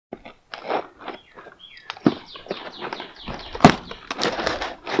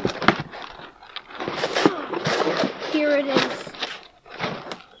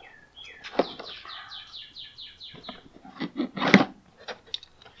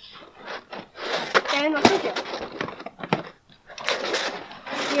And I'll show you.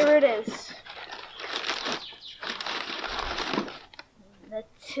 Here it is. The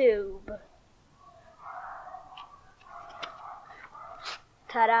tube.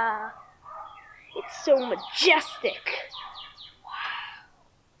 Ta-da! It's so majestic.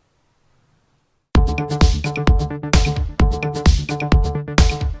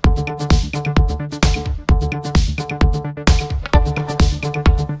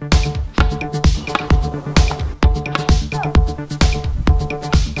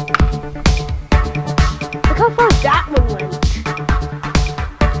 Look how far that one went.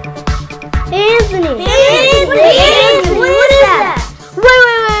 Anthony! What is that?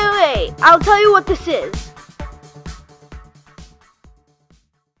 Wait. I'll tell you what this is.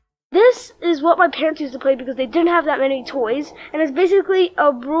 This is what my parents used to play because they didn't have that many toys. And it's basically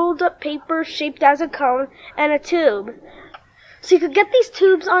a rolled up paper shaped as a cone and a tube. So you could get these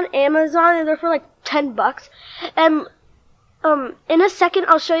tubes on Amazon and they're for like $10. And in a second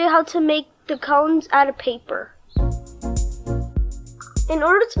I'll show you how to make the cones out of paper. In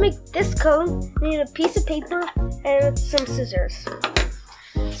order to make this cone, you need a piece of paper and some scissors.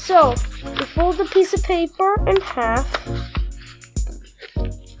 So, you fold the piece of paper in half,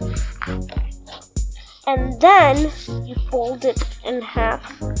 and then you fold it in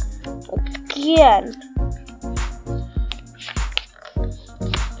half again.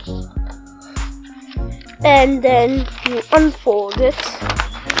 And then you unfold it,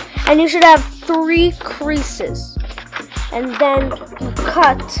 and you should have 3 creases. And then you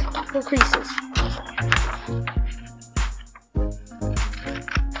cut the creases.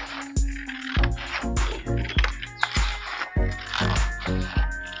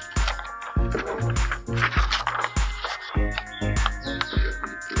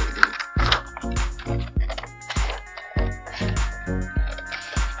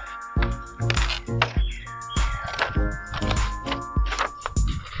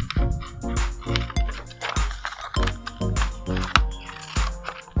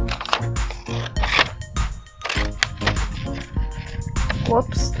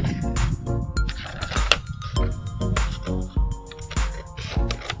 Whoops.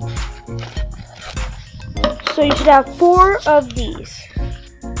 So you should have 4 of these.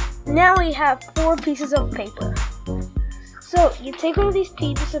 Now we have 4 pieces of paper. So you take one of these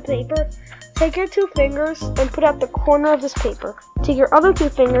pieces of paper, take your 2 fingers and put out the corner of this paper. Take your other 2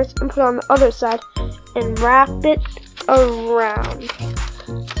 fingers and put it on the other side and wrap it around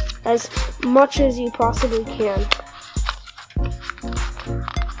as much as you possibly can.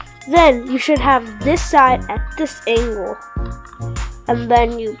 Then you should have this side at this angle, and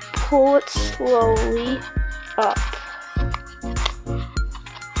then you pull it slowly up.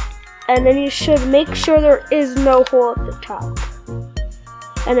 And then you should make sure there is no hole at the top.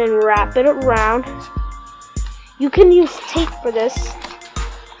 And then wrap it around. You can use tape for this,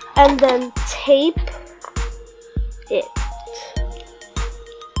 and then tape it.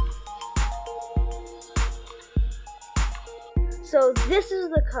 So this is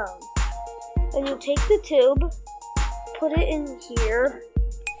the cone. And you take the tube, put it in here,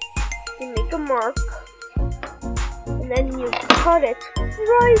 you make a mark, and then you cut it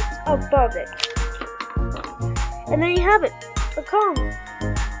right above it. And there you have it, a cone.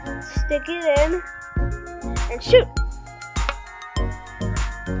 Stick it in and shoot.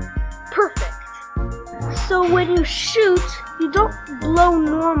 Perfect. So when you shoot, you don't blow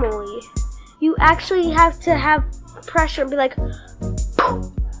normally. You actually have to have pressure and be like, poof,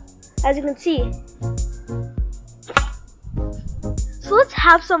 as you can see. So let's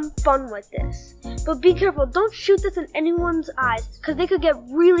have some fun with this. But be careful, don't shoot this in anyone's eyes because they could get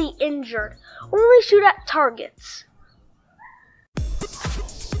really injured. Only shoot at targets.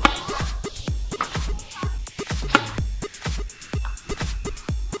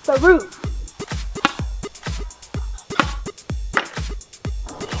 The roof.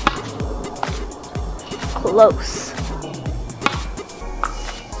 Close.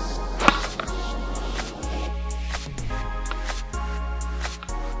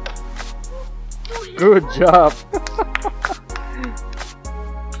 Good job.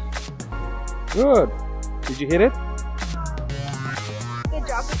 Good. Did you hit it? Good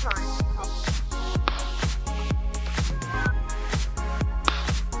job for time.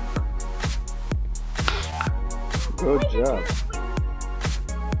 Good job.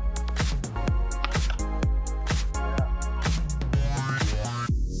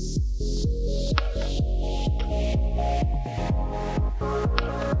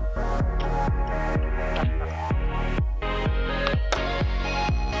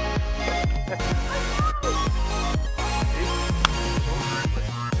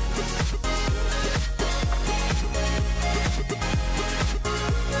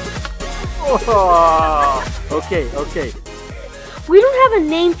 Okay, okay. We don't have a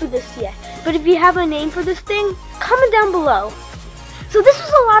name for this yet, but if you have a name for this thing, comment down below. So this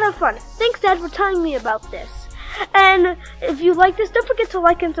was a lot of fun. Thanks, Dad, for telling me about this. And if you like this, don't forget to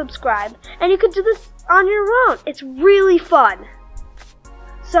like and subscribe. And you can do this on your own. It's really fun.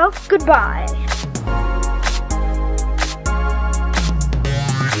 So, goodbye.